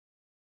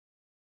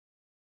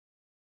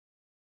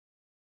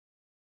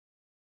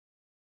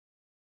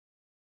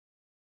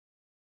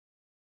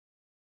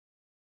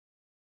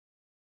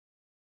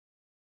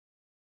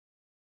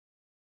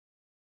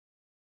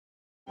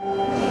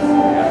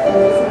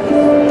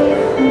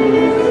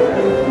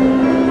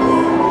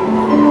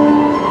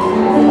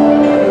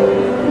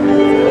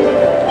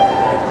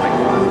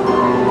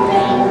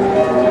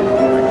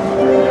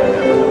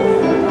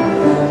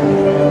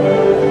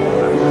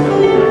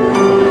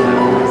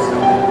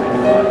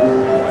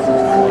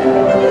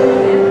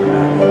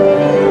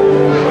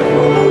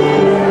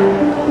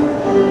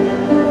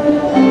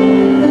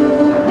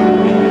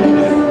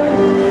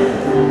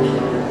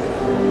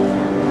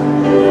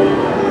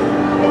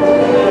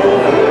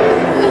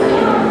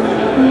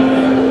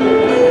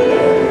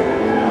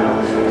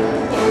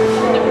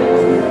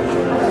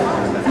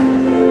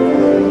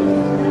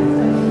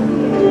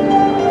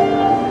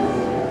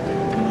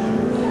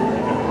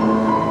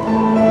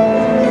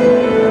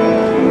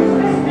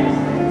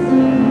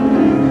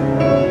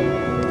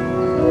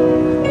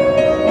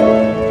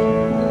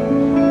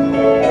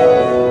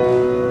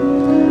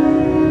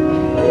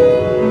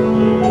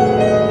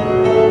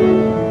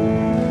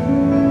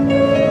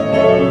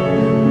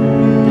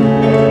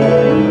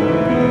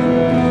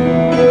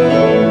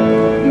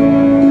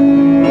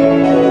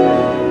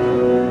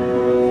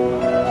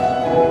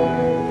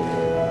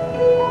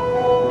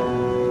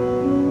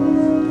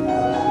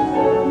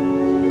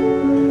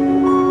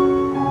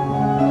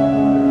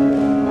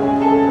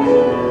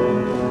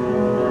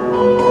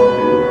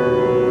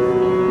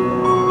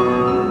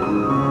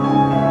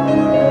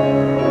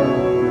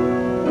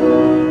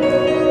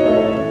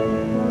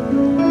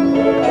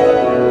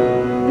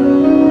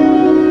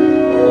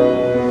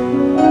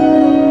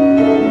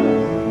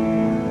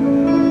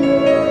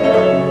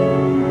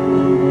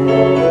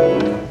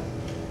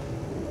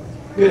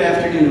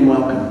afternoon and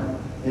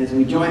welcome. As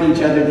we join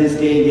each other this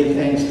day, give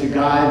thanks to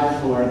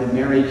God for the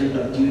marriage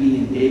of Judi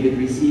and David.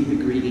 Receive the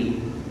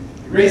greeting.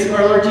 The grace of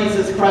our Lord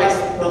Jesus Christ,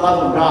 the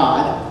love of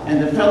God,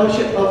 and the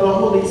fellowship of the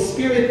Holy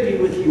Spirit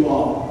be with you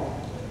all.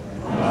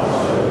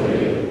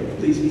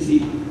 Please be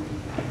seated.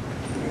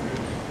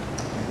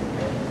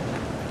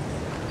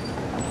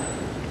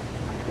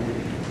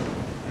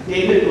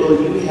 David,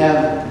 will you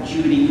have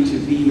Judi to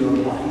be your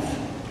wife,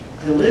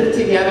 to live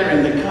together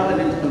in the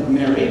covenant of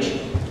marriage?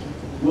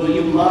 Will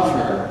you love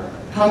her,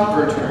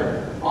 comfort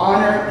her,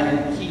 honor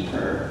and keep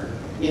her,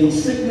 in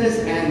sickness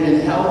and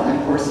in health,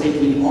 and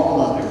forsaking all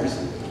others,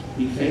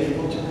 be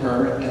faithful to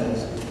her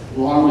as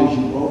long as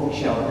you both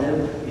shall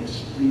live?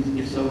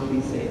 If so,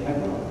 please say, I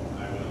will.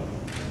 I will.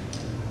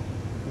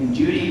 And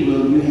Judi,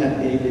 will you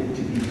have David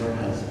to be your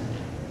husband,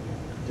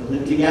 to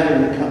live together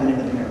in the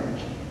covenant of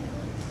marriage?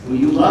 Will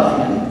you love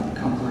him,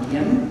 comfort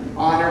him,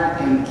 honor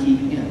and keep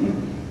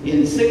him,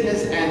 in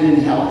sickness and in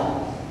health,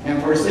 and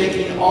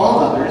forsaking all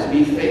others,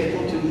 be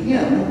faithful to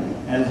him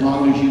as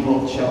long as you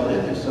both shall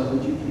live? If so,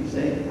 would you please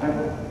say, I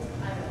will.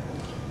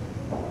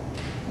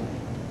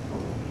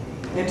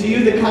 And to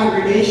you, the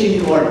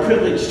congregation who are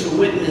privileged to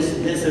witness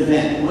this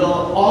event, will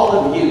all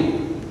of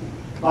you,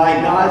 by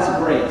God's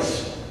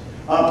grace,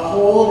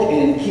 uphold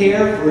and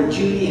care for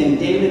Judi and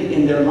David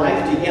in their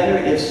life together?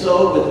 If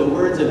so, with the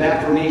words of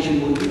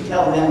affirmation, will you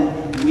tell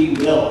them, we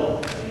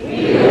will?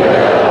 We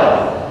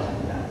will.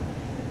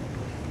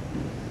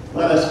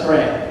 Let us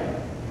pray.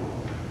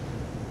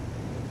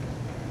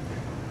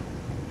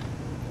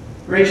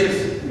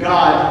 Gracious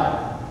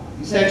God,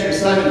 you sent your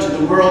Son into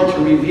the world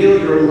to reveal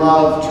your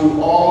love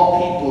to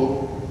all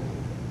people.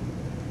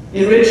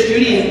 Enrich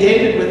Judi and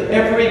David with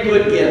every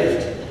good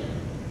gift,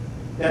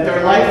 that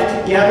their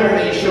life together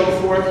may show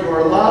forth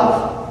your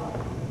love,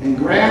 and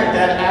grant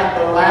that at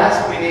the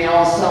last we may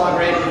all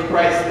celebrate with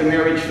Christ the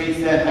marriage feast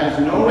that has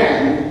no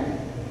end.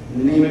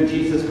 In the name of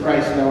Jesus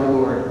Christ our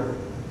Lord.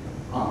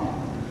 Amen.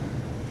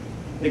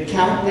 The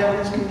countdown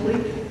is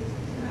complete.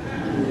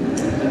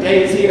 The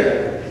day is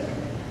here.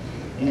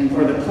 And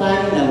for the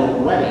planning of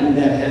a wedding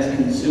that has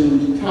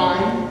consumed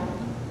time,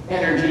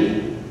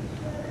 energy,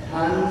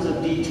 tons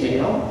of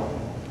detail,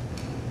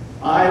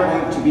 I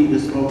want to be the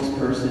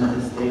spokesperson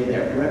this day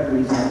that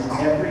represents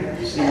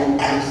every single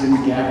person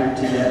gathered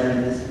together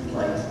in this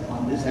place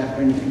on this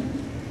afternoon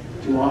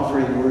to offer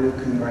a word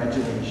of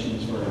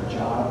congratulations for a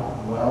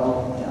job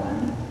well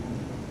done,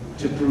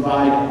 to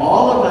provide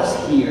all of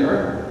us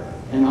here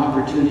an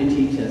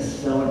opportunity to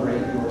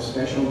celebrate your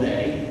special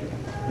day,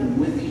 and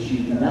with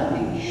you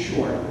nothing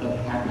short of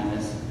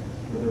happiness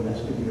for the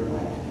rest of your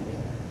life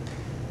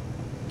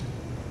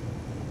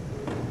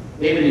together.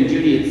 David and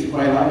Judi, it's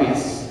quite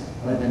obvious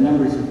by the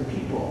numbers of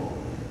people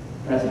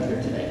present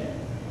here today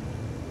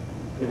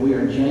that we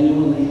are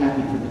genuinely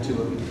happy for the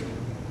two of you.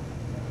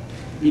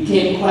 It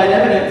became quite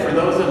evident for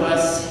those of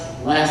us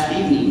last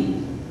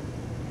evening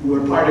who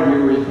were part of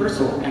your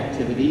rehearsal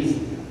activities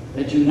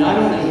that you not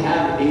only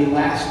have a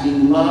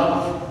lasting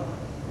love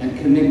and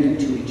commitment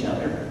to each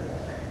other,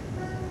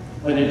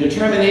 but a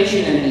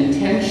determination and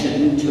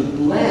intention to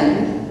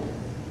blend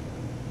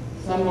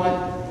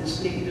somewhat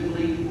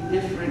distinctively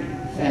different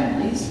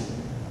families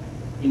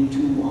into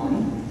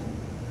one.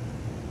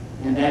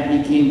 And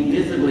that became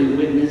visibly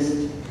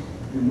witnessed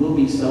and will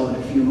be so in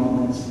a few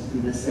moments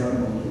through the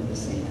ceremony of the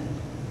sand.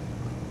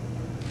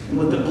 And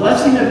with the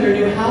blessing of your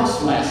new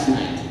house last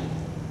night,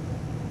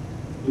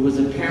 it was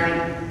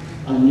apparent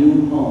a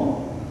new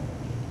home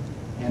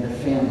and a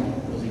family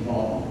was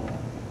evolving.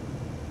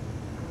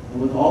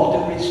 And with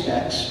all due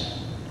respects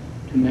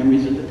to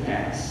memories of the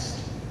past,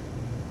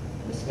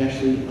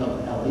 especially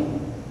of Ellie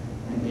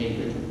and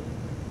David,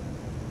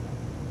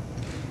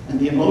 and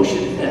the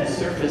emotions that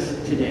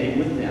surfaced today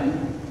with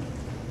them,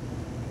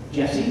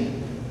 Jesse,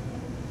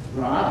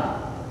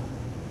 Rod,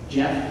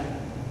 Jeff,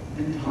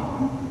 and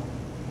Tom,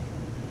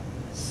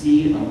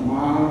 see a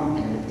mom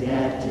and a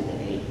dad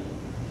today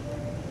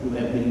who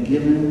have been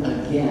given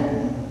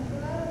again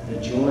the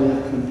joy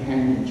of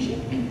companionship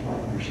and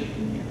partnership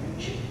in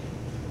marriage.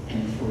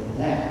 And for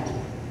that,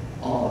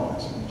 all of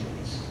us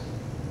rejoice.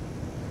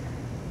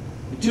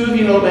 The two of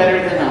you know better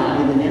than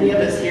I, than any of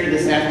us here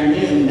this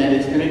afternoon, that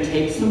it's going to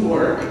take some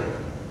work,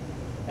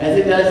 as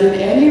it does in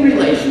any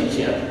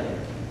relationship,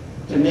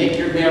 to make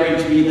your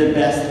marriage be the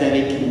best that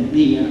it can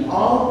be. And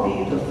I'll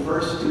be the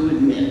first to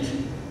admit,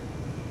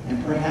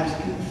 and perhaps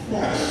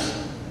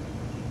confess,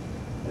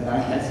 that I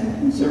had some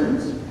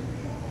concerns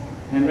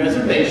and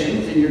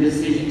reservations in your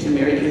decision to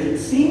marry, because it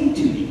seemed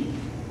to me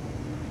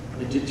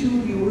that the two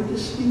of you were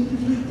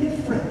distinctively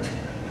different.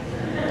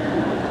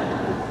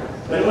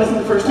 But it wasn't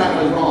the first time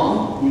I was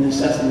wrong in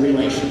assessing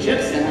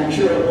relationships, and I'm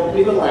sure it won't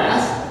be the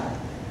last.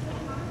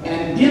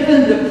 And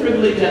given the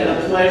privilege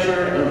and the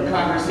pleasure of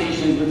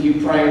conversations with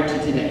you prior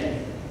to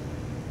today,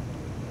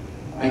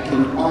 I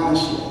can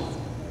honestly,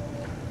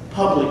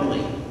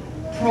 publicly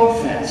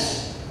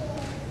profess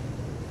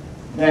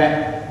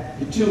that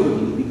the two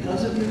of you,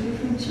 because of your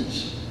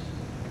differences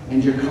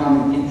and your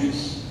common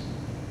interests,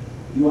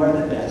 you are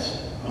the best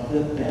of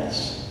the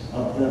best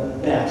of the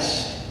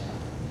best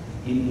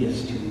in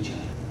gifts to each other.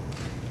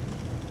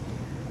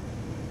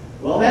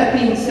 Well, that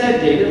being said,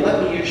 David,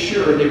 let me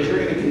assure that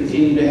you're going to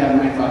continue to have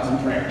my thoughts and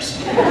prayers.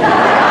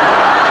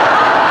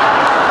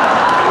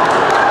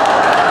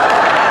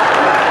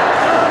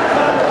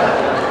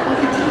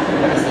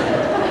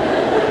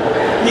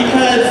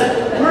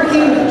 Because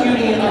working with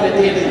Judi on a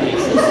daily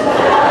basis,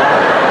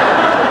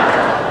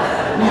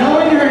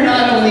 knowing her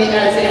not only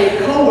as a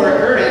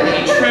coworker and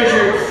a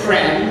treasured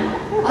friend,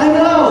 I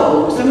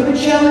know some of the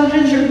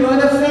challenges you're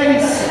going to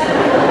face.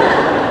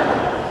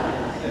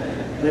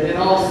 But in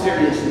all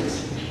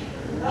seriousness,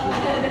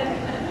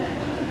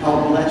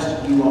 how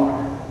blessed you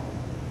are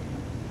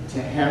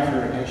to have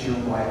her as your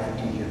wife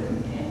and your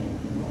companion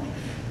in life.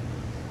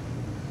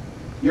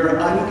 Your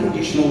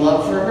unconditional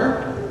love for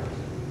her,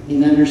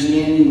 in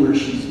understanding where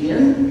she's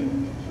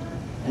been,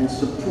 and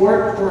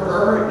support for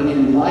her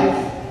in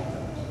life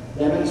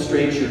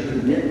demonstrates your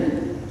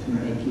commitment to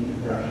making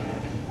her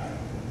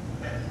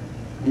happy.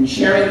 In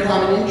sharing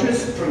common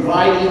interests,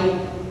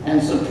 providing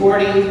and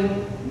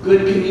supporting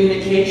good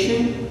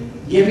communication,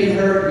 giving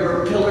her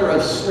your pillar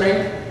of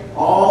strength,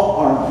 all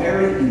are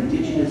very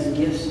indigenous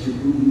gifts to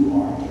who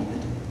you are,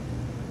 David.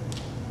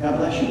 God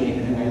bless you,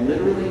 David, and I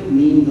literally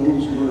mean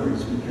those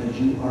words because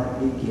you are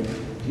a gift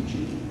to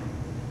Judi.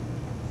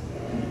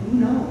 And who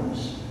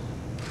knows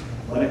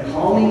what a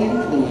calming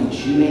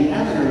influence you may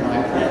have in her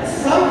life that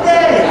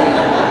someday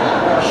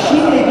she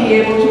may be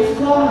able to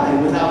fly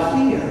without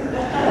fear.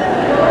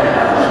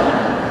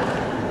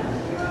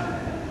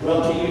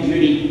 Well, to you,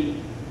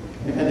 Judi,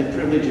 I've had the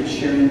privilege of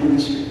sharing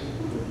ministry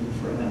with you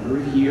for a number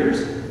of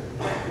years,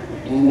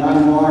 and I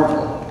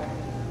marvel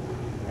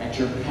at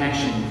your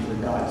passion for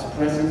God's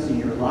presence in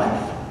your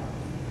life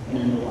and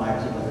in the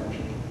lives of other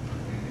people.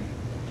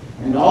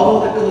 And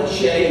although the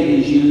cliche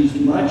is used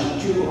much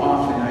too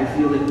often, I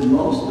feel it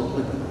most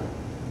applicable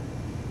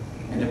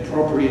and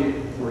appropriate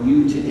for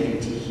you today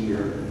to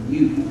hear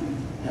you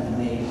have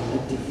made a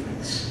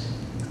difference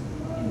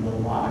in the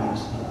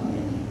lives of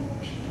many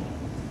people.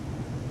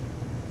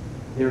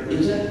 There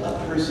isn't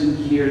a person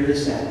here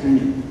this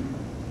afternoon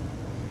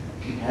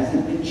who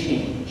hasn't been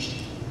changed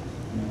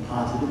in a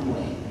positive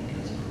way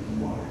because of who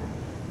you are.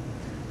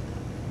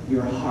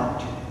 Your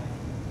heart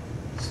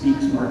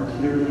speaks more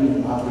clearly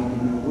and loudly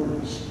than your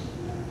words.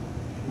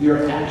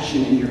 Your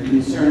action and your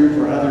concern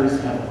for others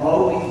have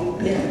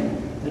always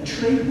been a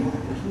trademark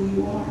of who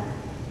you are.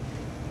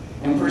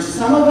 And for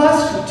some of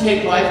us who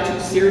take life too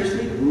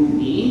seriously, who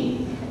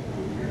me,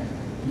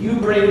 you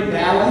bring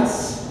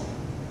balance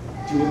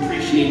to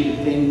appreciate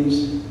the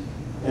things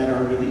that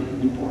are really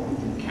important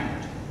and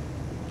count.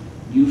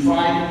 You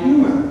find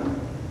humor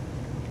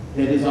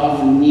that is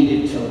often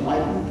needed to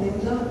lighten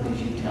things up,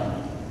 as you tell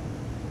me,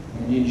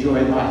 and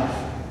enjoy life.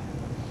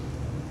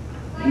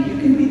 And you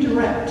can be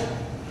direct.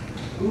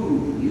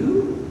 Who,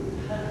 you?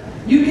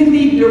 You can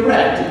be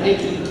direct in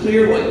making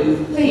clear what you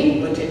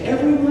think, but to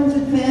everyone's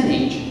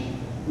advantage,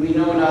 we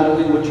know not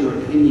only what your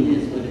opinion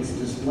is, but it's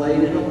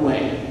displayed in a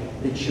way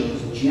that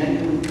shows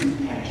genuine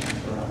compassion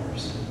for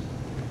others.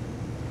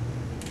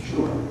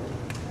 Sure,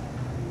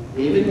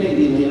 David may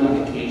be late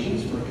on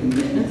occasions for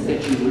commitments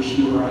that you wish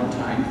you were on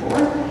time for,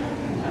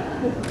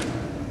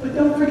 but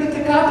don't forget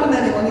to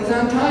compliment him when he's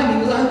on time.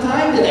 He was on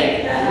time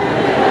today.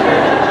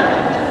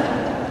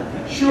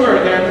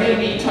 Sure, there may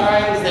be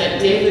times that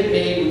David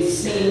may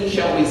seem,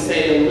 shall we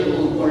say, a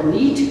little more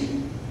neat,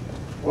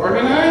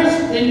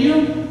 organized than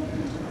you,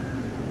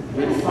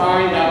 but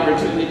find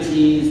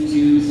opportunities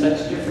to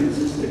such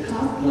differences to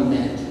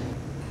compliment.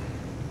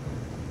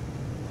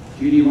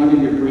 Judi, one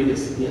of your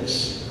greatest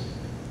gifts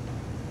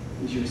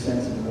is your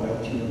sense of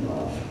loyalty and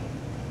love,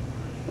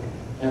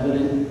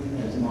 evident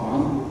as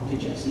mom to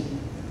Jesse.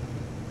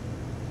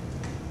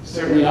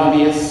 Certainly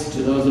obvious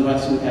to those of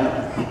us who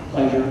have the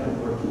pleasure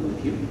of working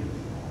with you,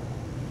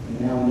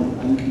 and now in an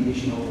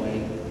unconditional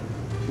way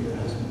to your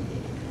husband,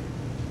 David.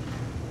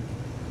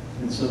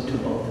 And so to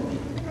both of you,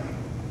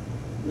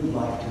 live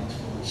life to its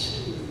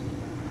fullest.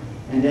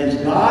 And as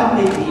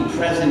God may be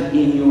present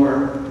in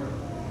your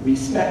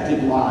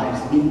respective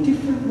lives in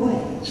different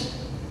ways,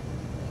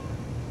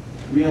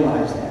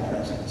 realize that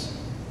presence.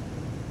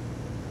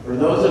 For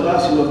those of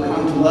us who have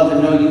come to love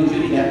and know you,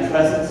 Judi, that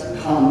presence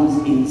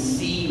comes in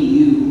seeing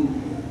you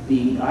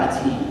being God's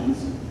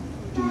hands,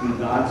 doing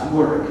God's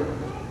work,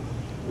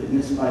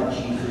 witnessed by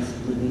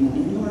Jesus living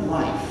in your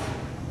life.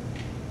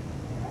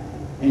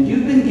 And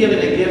you've been given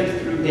a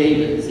gift through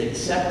David's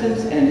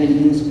acceptance and in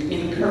his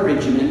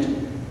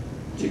encouragement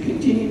to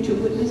continue to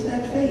witness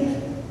that faith.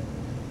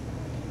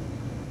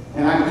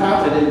 And I'm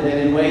confident that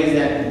in ways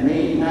that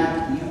may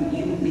not you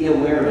even be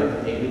aware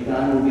of, David,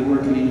 God will be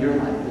working in your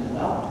life as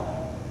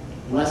well,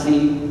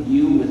 blessing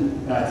you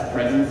with God's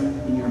presence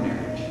in your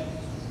marriage.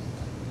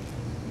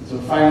 So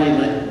finally,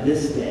 let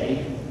this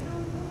day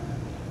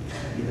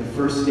be the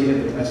first day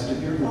of the rest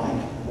of your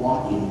life,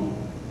 walking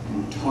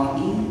and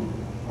talking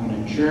on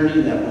a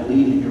journey that will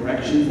lead in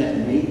directions that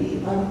may be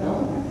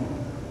unknown,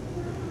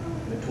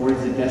 but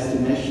towards the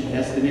destination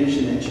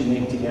that you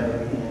make together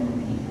hand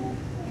in hand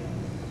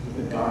with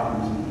the God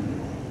who's in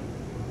your life.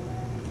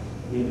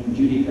 David and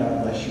Judy,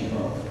 God bless you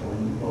both, for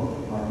you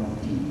both are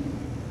indeed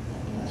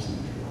a blessing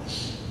to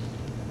us.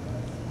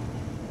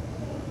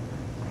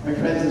 My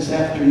friends, this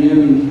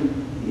afternoon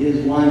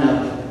is one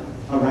of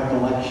a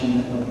recollection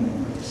of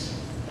memories.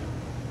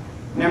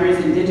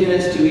 Memories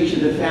indigenous to each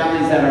of the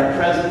families that are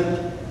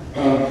present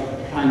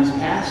of times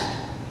past,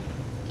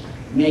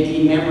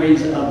 making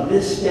memories of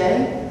this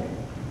day,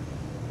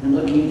 and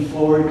looking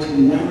forward to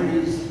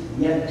memories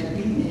yet to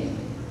be made.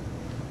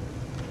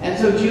 And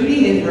so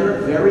Judi, in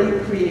her very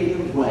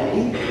creative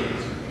way,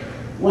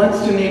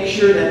 wants to make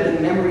sure that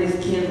the memories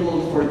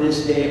kindled for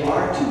this day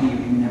are to be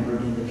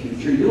remembered in the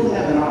future. You'll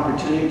have an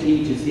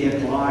opportunity to see a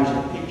collage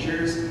of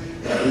pictures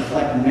that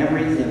reflect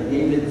memories of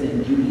David's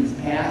and Judi's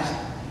past.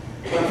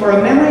 But for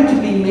a memory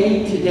to be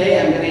made today,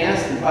 I'm going to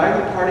ask the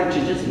Bible party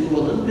to just move a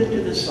little bit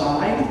to the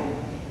side,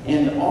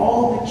 and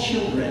all the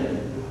children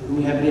who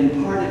have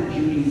been part of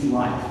Judi's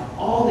life,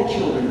 all the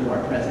children who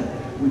are present,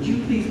 would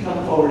you please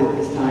come forward at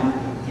this time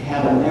to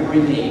have a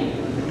memory made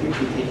with a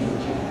picture taken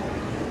with you.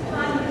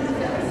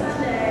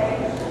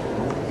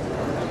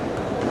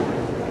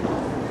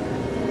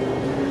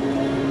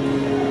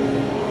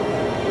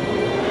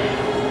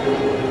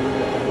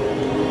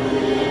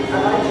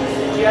 I'd like to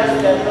suggest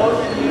that those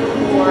of you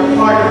who are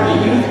part of the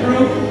youth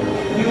group,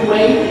 you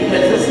wait,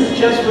 because this is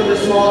just for the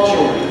small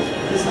children.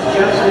 This is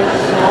just for the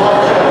small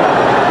children.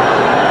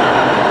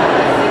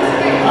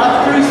 Up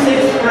through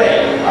 6th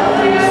grade. Up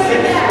through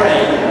 6th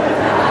grade.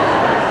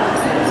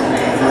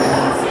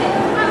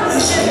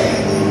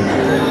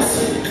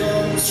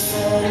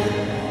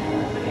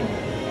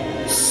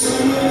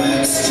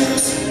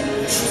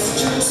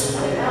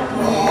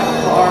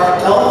 Our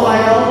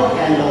LYO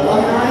and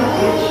alumni,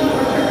 it's your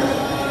turn.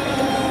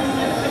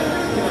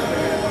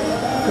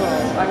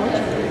 I want you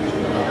to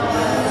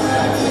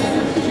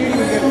Judy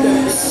will get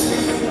this.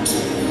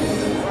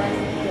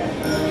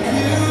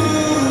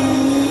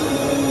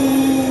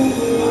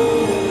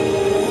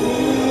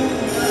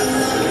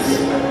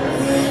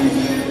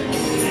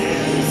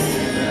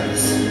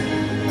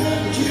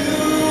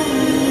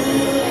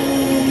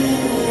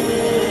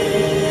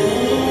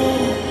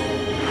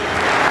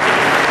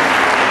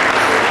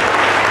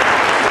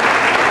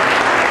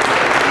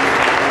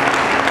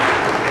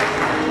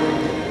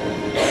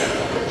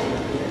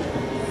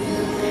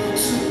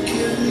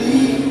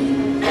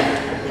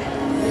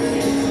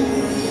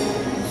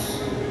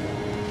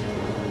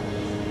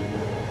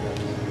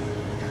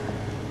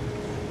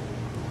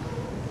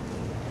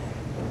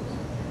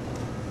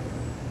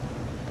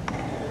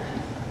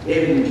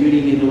 David and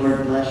Judy, may the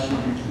Lord bless you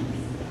and keep you.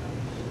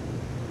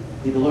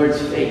 May the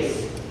Lord's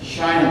face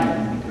shine on you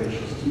and be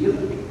gracious to you.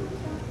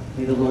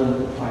 May the Lord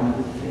look upon you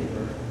with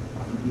favor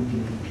and give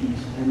you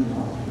peace and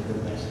love for the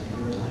rest of